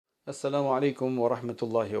Assalamu alaikum wa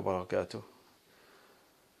rahmatullahi wa barakatuh.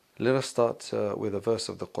 Let us start with a verse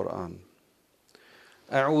of the Quran.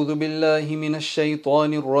 أعوذ بالله من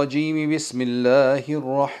الشيطان الرجيم بسم الله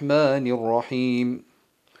الرحمن الرحيم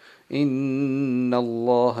إن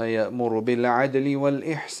الله يأمر بالعدل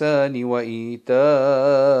والإحسان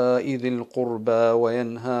وإيتاء ذي القربى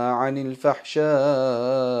وينهى عن الفحشاء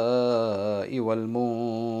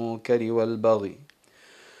والمنكر والبغي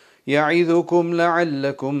يعظكم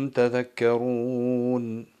لعلكم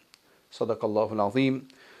تذكرون صدق الله العظيم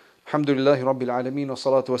الحمد لله رب العالمين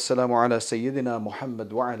والصلاة والسلام على سيدنا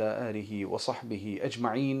محمد وعلى آله وصحبه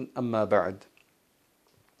أجمعين أما بعد.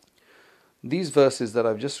 These verses that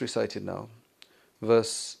I've just recited now,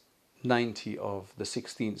 verse 90 of the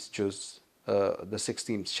 16th juz, the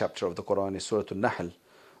 16th chapter of the Quran is Surah Al-Nahl,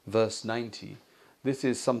 verse 90. This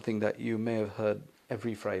is something that you may have heard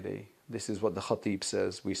every Friday. This is what the Khatib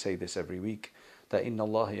says. We say this every week. That إن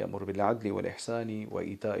الله يأمر بالعدل والإحسان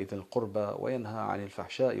وإيتاء ذي القربى وينهى عن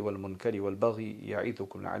الفحشاء والمنكر والبغي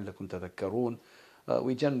يعظكم لعلكم تذكرون.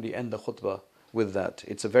 We generally end the khutbah with that.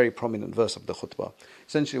 It's a very prominent verse of the khutbah.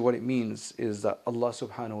 Essentially what it means is that Allah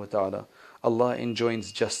subhanahu wa ta'ala, Allah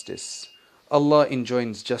enjoins justice. Allah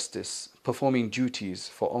enjoins justice, performing duties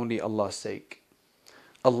for only Allah's sake.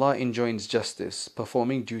 Allah enjoins justice,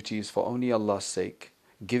 performing duties for only Allah's sake,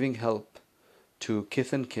 giving help to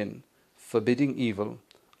kith and kin, forbidding evil,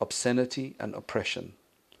 obscenity and oppression.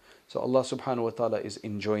 So Allah subhanahu wa ta'ala is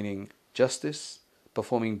enjoining justice,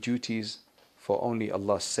 performing duties for only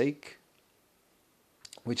Allah's sake,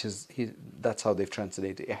 which is, that's how they've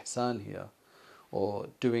translated ihsan here, or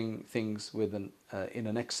doing things in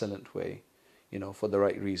an excellent way, for the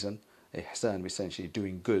right reason. Ihsan, essentially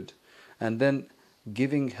doing good. And then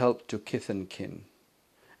giving help to kith and kin.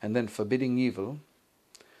 And then forbidding evil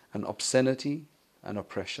and obscenity and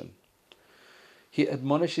oppression. He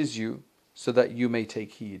admonishes you so that you may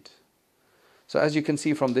take heed. So as you can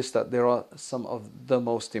see from this, that there are some of the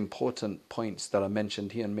most important points that are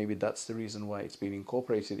mentioned here, and maybe that's the reason why it's been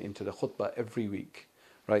incorporated into the khutbah every week,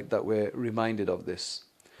 right? That we're reminded of this.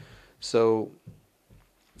 So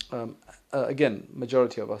again,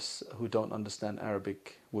 majority of us who don't understand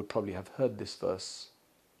Arabic would probably have heard this verse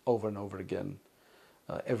over and over again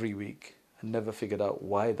every week, and never figured out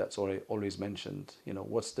why that's always mentioned.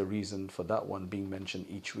 What's the reason for that one being mentioned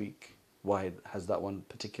each week? Why has that one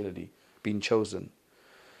particularly been chosen?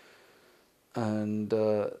 And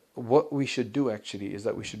what we should do actually is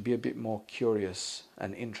that we should be a bit more curious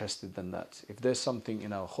and interested than that. If there's something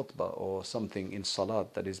in our khutbah or something in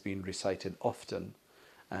salat that is being recited often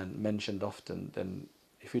and mentioned often, then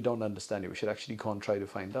if we don't understand it, we should actually go and try to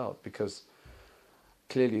find out, because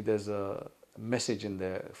clearly there's a message in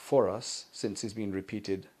there for us, since it's been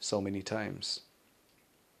repeated so many times.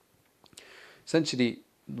 Essentially,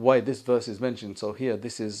 why this verse is mentioned. So here,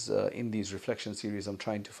 this is in these reflection series, I'm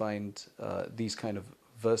trying to find these kind of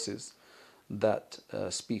verses that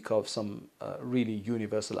speak of some really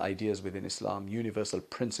universal ideas within Islam, universal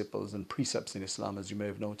principles and precepts in Islam, as you may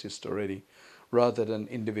have noticed already, rather than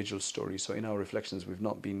individual stories. So in our reflections, we've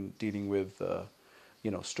not been dealing with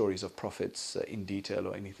stories of prophets in detail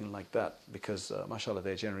or anything like that, because mashallah,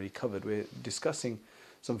 they're generally covered. We're discussing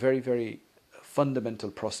some very, very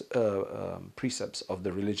fundamental precepts of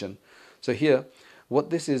the religion. So here, what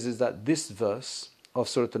this is that this verse of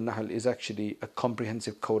Surah Al-Nahl is actually a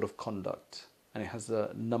comprehensive code of conduct, and it has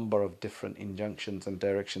a number of different injunctions and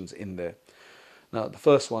directions in there. Now, the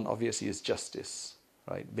first one obviously is justice,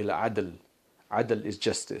 right? Bil adl. Adl is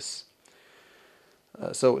justice.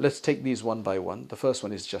 So let's take these one by one. The first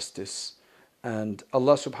one is justice. And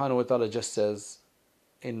Allah subhanahu wa ta'ala just says,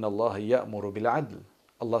 Inna Allah ya'muru bil adl.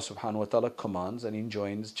 Allah subhanahu wa ta'ala commands and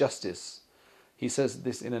enjoins justice. He says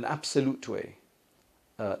this in an absolute way,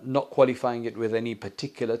 not qualifying it with any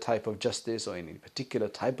particular type of justice or any particular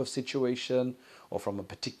type of situation or from a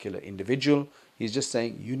particular individual. He's just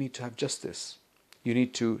saying you need to have justice. You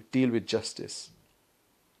need to deal with justice.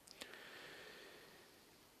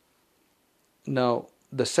 Now,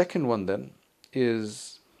 the second one then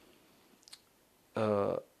is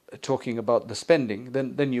talking about the spending.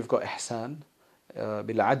 Then you've got ihsan,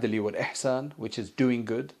 bil adli wal ihsan, which is doing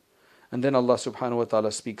good. And then Allah subhanahu wa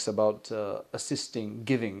ta'ala speaks about assisting,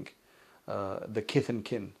 giving the kith and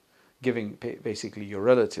kin, giving basically your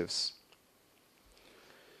relatives.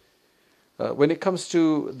 When it comes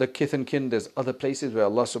to the kith and kin, there's other places where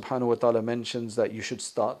Allah subhanahu wa ta'ala mentions that you should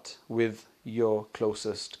start with your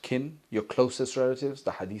closest kin, your closest relatives.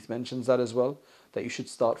 The hadith mentions that as well, that you should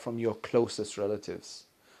start from your closest relatives,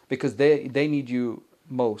 because they need you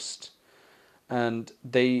most, and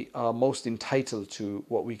they are most entitled to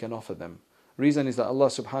what we can offer them. Reason is that Allah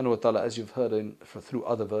subhanahu wa ta'ala, as you've heard through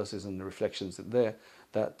other verses and the reflections there,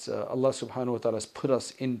 that Allah subhanahu wa ta'ala has put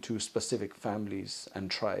us into specific families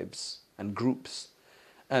and tribes and groups.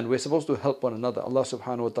 And we're supposed to help one another. Allah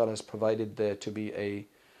subhanahu wa ta'ala has provided there to be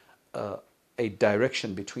a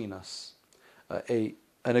direction between us, an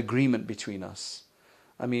agreement between us.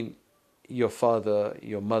 I mean, your father,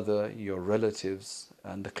 your mother, your relatives,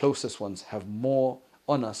 and the closest ones have more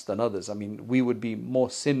on us than others. I mean, we would be more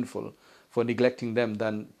sinful for neglecting them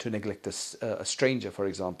than to neglect a stranger, for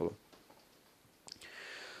example.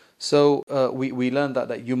 So we learned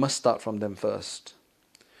that you must start from them first.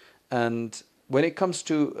 And when it comes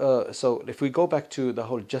to, so if we go back to the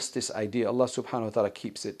whole justice idea, Allah subhanahu wa ta'ala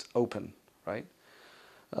keeps it open, right?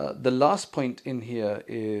 The last point in here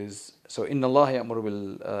is, so إِنَّ اللَّهَ يَأْمُرُ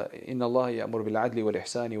بِالْعَدْلِ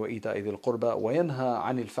وَالْإِحْسَانِ وَإِيتَاءِ ذِي الْقُرْبَى وَيَنْهَى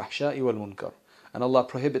عَنِ الْفَحْشَاءِ وَالْمُنْكَرِ. And Allah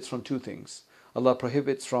prohibits from two things. Allah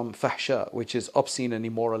prohibits from fahsha, which is obscene and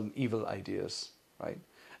immoral and evil ideas, right?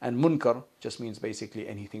 And munkar just means basically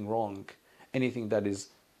anything wrong, anything that is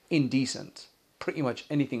indecent. Pretty much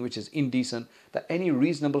anything which is indecent, that any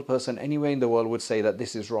reasonable person anywhere in the world would say that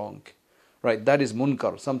this is wrong, right? That is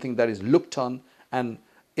munkar, something that is looked on and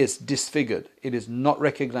is disfigured. It is not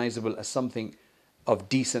recognizable as something of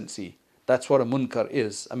decency. That's what a munkar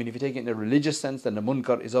is. I mean, if you take it in a religious sense, then a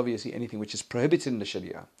munkar is obviously anything which is prohibited in the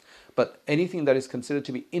Sharia. But anything that is considered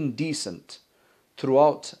to be indecent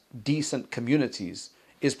throughout decent communities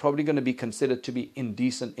is probably going to be considered to be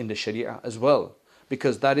indecent in the Sharia as well.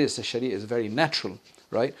 Because the Sharia is very natural,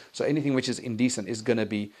 right? So anything which is indecent is going to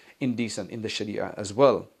be indecent in the Sharia as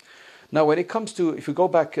well. Now, when it comes to, if we go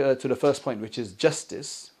back to the first point, which is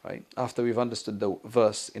justice, right? After we've understood the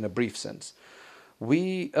verse in a brief sense,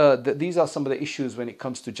 these are some of the issues when it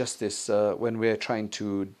comes to justice when we're trying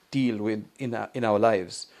to deal with in our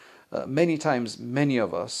lives. Many times, many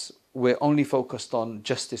of us, we're only focused on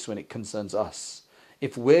justice when it concerns us.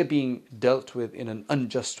 If we're being dealt with in an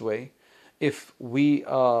unjust way, if we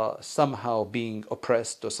are somehow being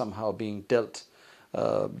oppressed or somehow being dealt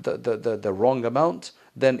the wrong amount,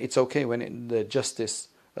 then it's okay when the justice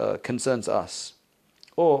concerns us.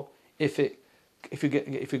 Or if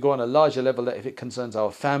you go on a larger level, if it concerns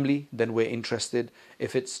our family, then we're interested.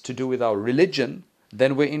 If it's to do with our religion,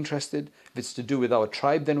 then we're interested. If it's to do with our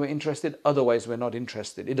tribe, then we're interested. Otherwise, we're not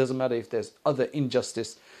interested. It doesn't matter if there's other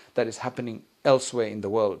injustice that is happening elsewhere in the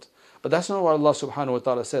world. But that's not what Allah subhanahu wa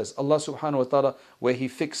ta'ala says. Allah subhanahu wa ta'ala, where He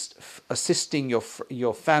fixed assisting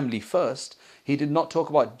your family first, He did not talk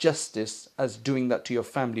about justice as doing that to your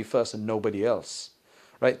family first and nobody else.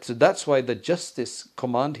 Right? So that's why the justice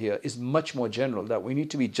command here is much more general, that we need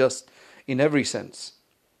to be just in every sense.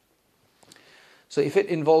 So if it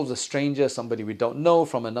involves a stranger, somebody we don't know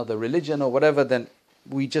from another religion or whatever, then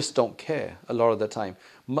we just don't care a lot of the time.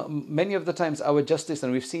 Many of the times our justice,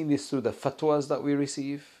 and we've seen this through the fatwas that we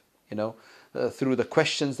receive, through the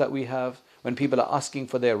questions that we have, when people are asking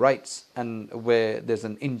for their rights and where there's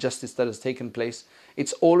an injustice that has taken place,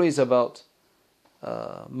 it's always about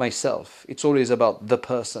myself. It's always about the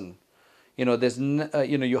person.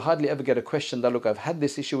 You hardly ever get a question that, look, I've had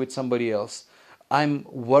this issue with somebody else. I'm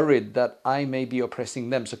worried that I may be oppressing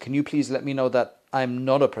them. So can you please let me know that I'm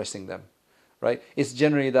not oppressing them? Right? It's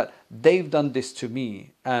generally that they've done this to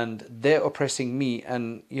me and they're oppressing me,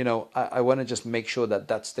 and I want to just make sure that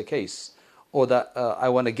that's the case, or that I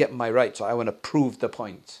want to get my rights, or I want to prove the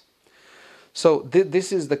point. So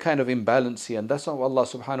this is the kind of imbalance here, and that's not what Allah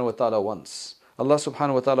subhanahu wa ta'ala wants. Allah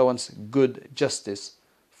subhanahu wa ta'ala wants good justice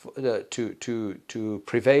to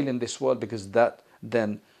prevail in this world, because that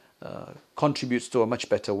then contributes to a much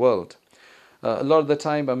better world. A lot of the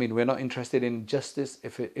time, we're not interested in justice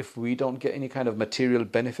if we don't get any kind of material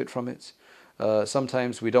benefit from it.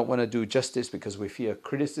 Sometimes we don't want to do justice because we fear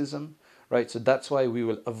criticism, right? So that's why we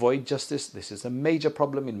will avoid justice. This is a major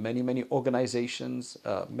problem in many, many organizations,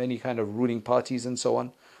 many kind of ruling parties and so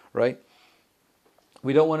on, right?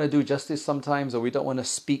 We don't want to do justice sometimes, or we don't want to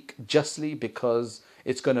speak justly because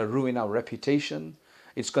it's going to ruin our reputation.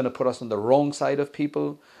 It's going to put us on the wrong side of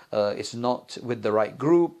people. It's not with the right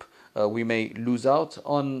group. We may lose out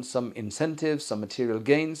on some incentives, some material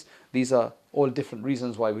gains. These are all different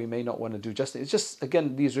reasons why we may not want to do justice. It's just,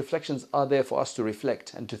 again, these reflections are there for us to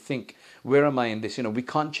reflect and to think, where am I in this? We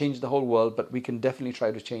can't change the whole world, but we can definitely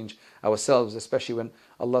try to change ourselves, especially when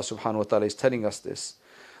Allah subhanahu wa ta'ala is telling us this.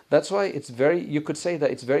 That's why you could say that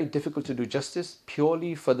it's very difficult to do justice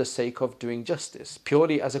purely for the sake of doing justice,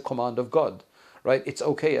 purely as a command of God. Right? It's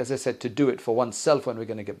okay, as I said, to do it for oneself when we're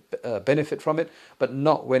going to get benefit from it, but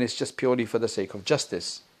not when it's just purely for the sake of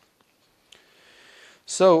justice.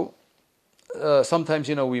 So sometimes,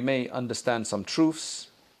 we may understand some truths,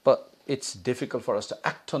 but it's difficult for us to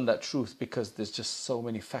act on that truth because there's just so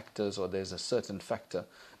many factors, or there's a certain factor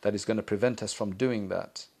that is going to prevent us from doing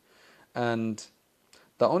that. And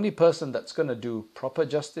the only person that's going to do proper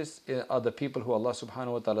justice are the people who Allah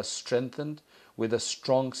subhanahu wa ta'ala strengthened with a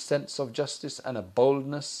strong sense of justice and a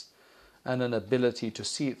boldness and an ability to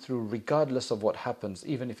see it through regardless of what happens,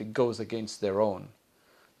 even if it goes against their own.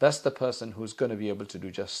 That's the person who's going to be able to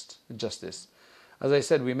do justice. As I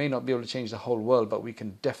said, we may not be able to change the whole world, but we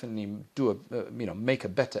can definitely make a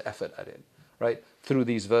better effort at it, right? Through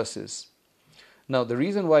these verses. Now, the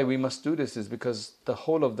reason why we must do this is because the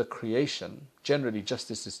whole of the creation, generally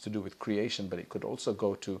justice is to do with creation, but it could also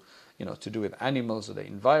go to, to do with animals or the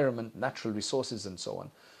environment, natural resources and so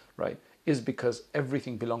on, right? Is because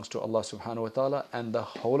everything belongs to Allah subhanahu wa ta'ala, and the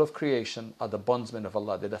whole of creation are the bondsmen of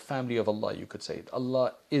Allah. They're the family of Allah, you could say.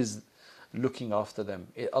 Allah is looking after them.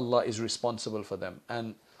 Allah is responsible for them.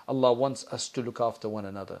 And Allah wants us to look after one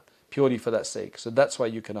another, purely for that sake. So that's why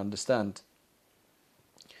you can understand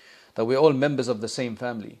that we're all members of the same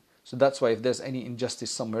family. So that's why if there's any injustice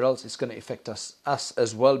somewhere else, it's going to affect us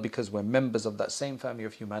as well, because we're members of that same family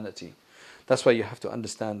of humanity. That's why you have to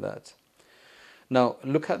understand that. Now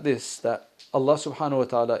look at this, that Allah subhanahu wa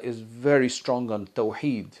ta'ala is very strong on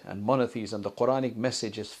tawheed and monotheism. The Quranic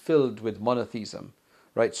message is filled with monotheism.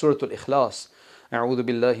 Right? Surah Al-Ikhlas. أعوذ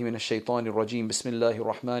بالله من الشيطان الرجيم بسم الله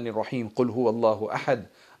الرحمن الرحيم قل هو الله أحد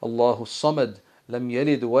الله الصمد لم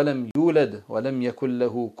يلد ولم يولد ولم يكن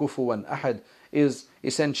له كفوا أحد is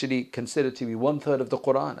essentially considered to be 1/3 of the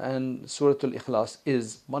Quran, and Surah Al-Ikhlas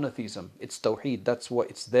is monotheism. It's tawheed. That's what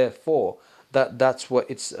it's there for. That's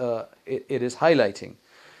what it is highlighting.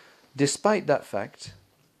 Despite that fact,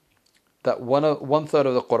 that 1/3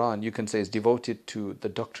 of the Quran, you can say, is devoted to the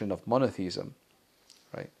doctrine of monotheism.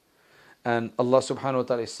 Right? And Allah subhanahu wa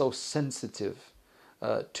ta'ala is so sensitive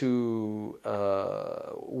to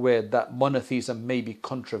where that monotheism may be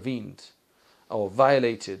contravened or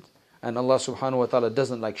violated. And Allah subhanahu wa ta'ala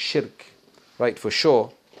doesn't like shirk, right, for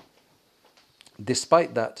sure.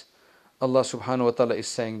 Despite that, Allah subhanahu wa ta'ala is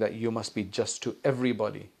saying that you must be just to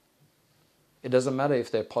everybody. It doesn't matter if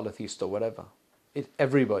they're polytheist or whatever.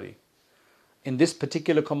 Everybody. In this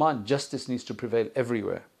particular command, justice needs to prevail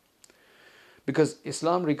everywhere. Because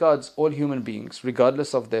Islam regards all human beings,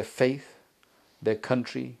 regardless of their faith, their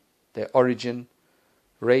country, their origin,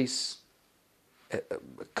 race,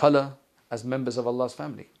 color, as members of Allah's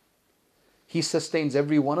family. He sustains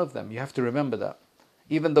every one of them. You have to remember that.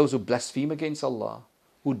 Even those who blaspheme against Allah,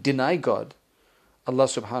 who deny God, Allah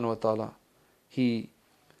subhanahu wa ta'ala, He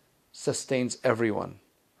sustains everyone.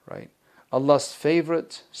 Right? Allah's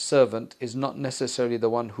favorite servant is not necessarily the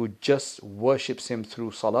one who just worships Him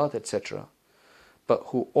through salat, etc., but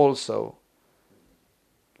who also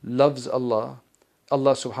loves Allah.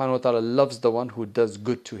 Allah subhanahu wa ta'ala loves the one who does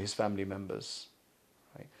good to his family members.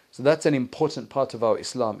 Right? So that's an important part of our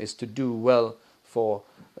Islam, is to do well for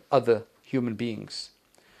other human beings.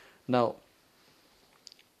 Now,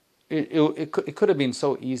 it could have been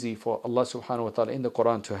so easy for Allah subhanahu wa ta'ala in the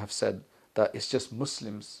Quran to have said that it's just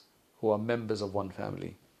Muslims who are members of one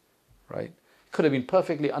family. Right? Could have been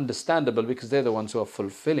perfectly understandable, because they're the ones who are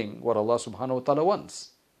fulfilling what Allah subhanahu wa ta'ala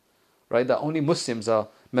wants. Right? That only Muslims are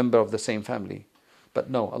member of the same family. But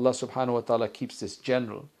no, Allah subhanahu wa ta'ala keeps this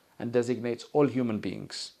general and designates all human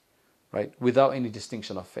beings, right? Without any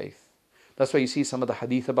distinction of faith. That's why you see some of the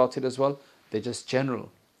hadith about it as well. They're just general,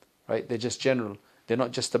 right? They're just general. They're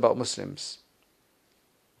not just about Muslims.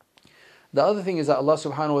 The other thing is that Allah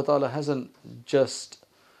subhanahu wa ta'ala hasn't just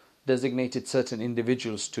designated certain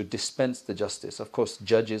individuals to dispense the justice. Of course,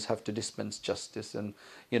 judges have to dispense justice, and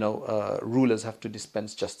rulers have to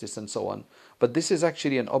dispense justice, and so on. But this is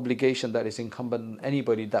actually an obligation that is incumbent on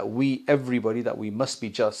everybody, that we must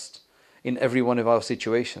be just in every one of our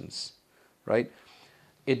situations. Right?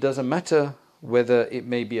 It doesn't matter whether it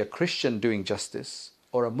may be a Christian doing justice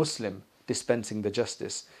or a Muslim dispensing the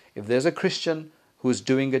justice. If there's a Christian who is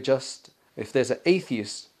doing if there's an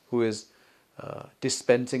atheist who is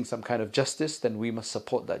dispensing some kind of justice, then we must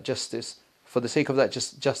support that justice for the sake of that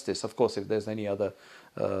justice. Of course, if there's any other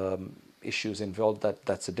issues involved,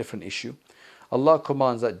 that's a different issue. Allah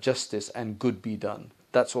commands that justice and good be done.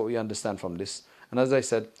 That's what we understand from this. And as I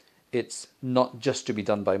said, it's not just to be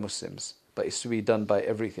done by Muslims, but it's to be done by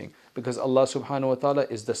everything. Because Allah subhanahu wa ta'ala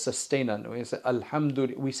is the sustainer.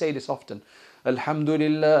 We say this often.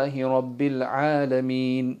 Alhamdulillahi Rabbil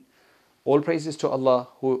Alameen. All praises to Allah,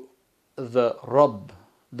 who the Rabb,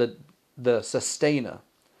 the sustainer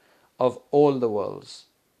of all the worlds,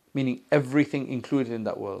 meaning everything included in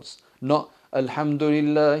that worlds. Not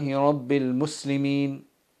Alhamdulillahi Rabbil Muslimin,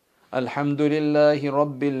 Alhamdulillahi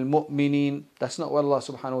Rabbil Mu'mineen. That's not what Allah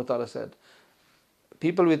subhanahu wa ta'ala said.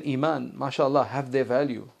 People with Iman, mashallah, have their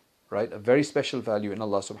value, right? A very special value in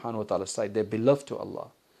Allah subhanahu wa ta'ala's sight. They're beloved to Allah.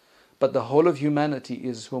 But the whole of humanity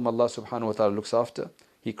is whom Allah subhanahu wa ta'ala looks after.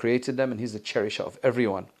 He created them and He's the cherisher of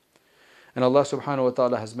everyone. And Allah subhanahu wa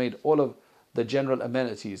ta'ala has made all of the general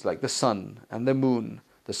amenities like the sun and the moon,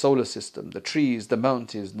 the solar system, the trees, the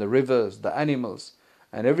mountains, the rivers, the animals,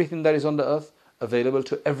 and everything that is on the earth available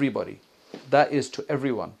to everybody. That is to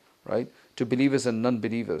everyone, right? To believers and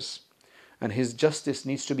non-believers. And His justice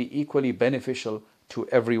needs to be equally beneficial to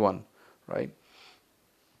everyone, right?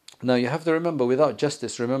 Now you have to remember, without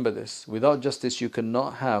justice, remember this, without justice you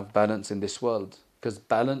cannot have balance in this world, because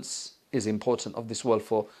balance is important of this world.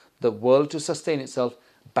 For the world to sustain itself,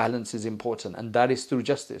 balance is important, and that is through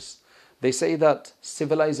justice. They say that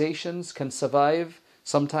civilizations can survive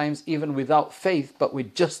sometimes even without faith, but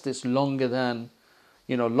with justice longer than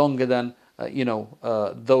those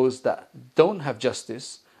that don't have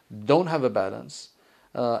justice, don't have a balance,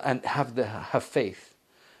 and have faith.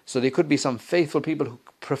 So there could be some faithful people who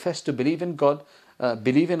profess to believe in God,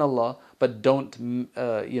 believe in Allah, but don't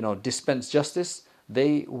dispense justice.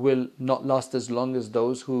 They will not last as long as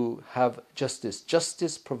those who have justice.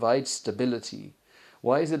 Justice provides stability.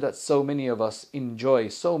 Why is it that so many of us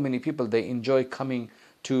so many people, they enjoy coming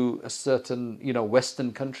to a certain,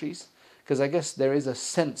 Western countries? Because I guess there is a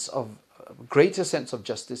greater sense of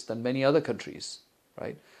justice than many other countries,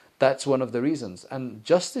 right? That's one of the reasons. And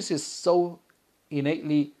justice is so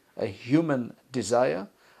innately a human desire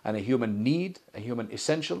and a human need, a human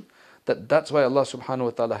essential, that's why Allah subhanahu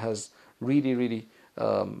wa ta'ala has really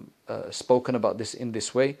spoken about this in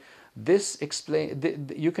this way.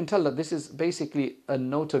 You can tell that this is basically a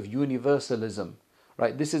note of universalism,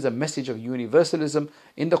 right? This is a message of universalism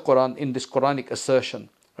in the Quran, in this Quranic assertion,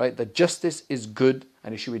 right? That justice is good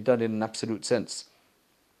and it should be done in an absolute sense.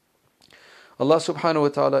 Allah subhanahu wa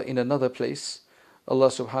ta'ala in another place, Allah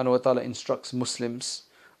subhanahu wa ta'ala instructs Muslims,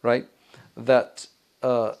 right? That,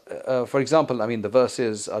 for example, the verse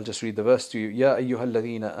is, I'll just read the verse to you. Ya ayyuhal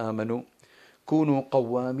ladhina amanu, kunu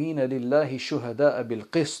qawwamina lillahi shuhada'a bil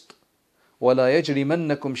qist, wa la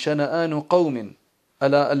yajrimannakum shana'anu qawmin,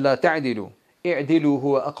 ala alla ta'dilu, i'dilu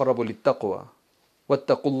huwa aqrabu littaqwa,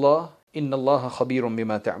 wattaqullah, inna allaha khabirun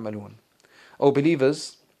bima ta'malun. O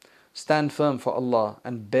believers, stand firm for Allah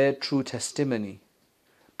and bear true testimony.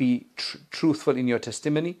 Be truthful in your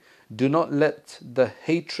testimony. Do not let the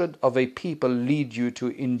hatred of a people lead you to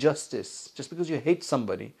injustice. Just because you hate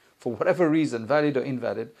somebody, for whatever reason, valid or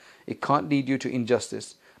invalid, it can't lead you to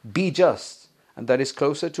injustice. Be just, and that is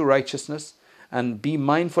closer to righteousness. And be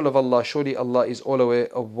mindful of Allah. Surely Allah is all aware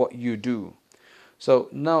of what you do. So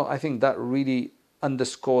now I think that really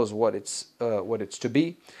underscores what it's to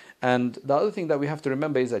be. And the other thing that we have to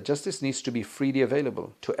remember is that justice needs to be freely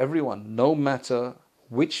available to everyone, no matter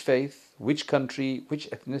which faith, which country, which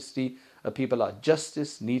ethnicity people are.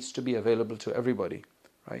 Justice needs to be available to everybody,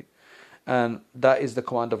 right? And that is the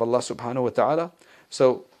command of Allah subhanahu wa ta'ala.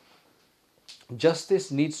 So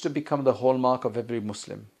justice needs to become the hallmark of every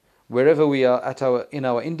Muslim. Wherever we are in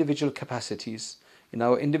our individual capacities, in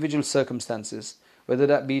our individual circumstances, whether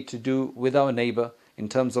that be to do with our neighbor in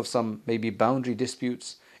terms of some maybe boundary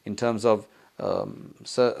disputes, in terms of who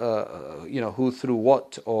threw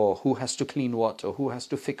what, or who has to clean what, or who has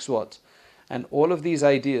to fix what, and all of these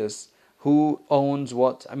ideas, who owns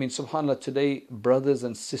what. SubhanAllah, today brothers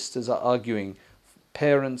and sisters are arguing,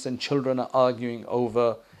 parents and children are arguing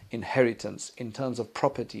over inheritance in terms of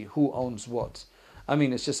property, who owns what.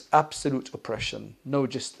 It's just absolute oppression, no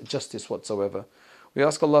justice whatsoever. We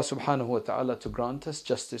ask Allah subhanahu wa ta'ala to grant us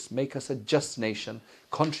justice, make us a just nation,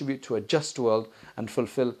 contribute to a just world, and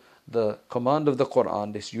fulfill the command of the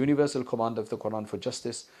Quran, this universal command of the Quran for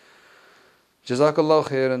justice. Jazakallahu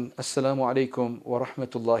khairan. Assalamu alaikum wa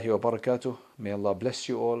rahmatullahi wa barakatuh. May Allah bless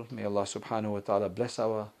you all. May Allah subhanahu wa ta'ala bless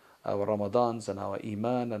our Ramadans and our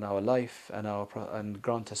Iman and our life and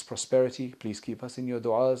grant us prosperity. Please keep us in your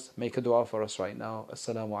du'as. Make a du'a for us right now.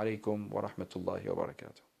 Assalamu alaikum wa rahmatullahi wa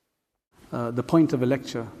barakatuh. The point of a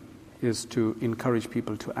lecture is to encourage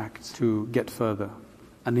people to act, to get further,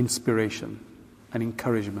 an inspiration, an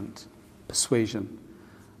encouragement, persuasion.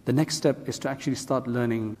 The next step is to actually start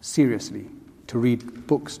learning seriously, to read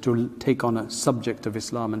books, to take on a subject of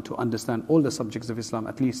Islam and to understand all the subjects of Islam,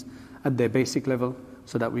 at least at their basic level,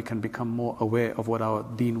 so that we can become more aware of what our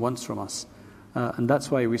deen wants from us. And that's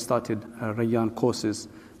why we started Rayyan courses,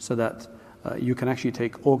 so that you can actually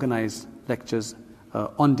take organized lectures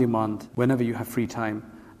on demand whenever you have free time,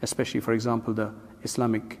 especially, for example, the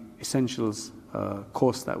Islamic Essentials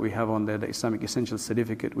course that we have on there, the Islamic Essentials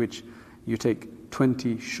Certificate, which You take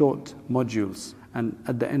 20 short modules, and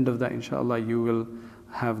at the end of that, inshallah, you will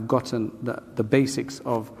have gotten the basics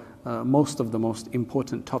of most of the most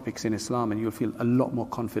important topics in Islam, and you'll feel a lot more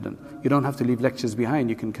confident. You don't have to leave lectures behind.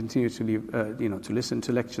 You can continue to leave, to listen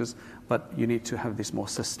to lectures, but you need to have this more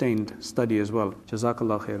sustained study as well.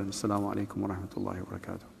 Jazakallah khairan. Assalamu alaikum wa rahmatullahi wa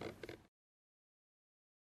barakatuh.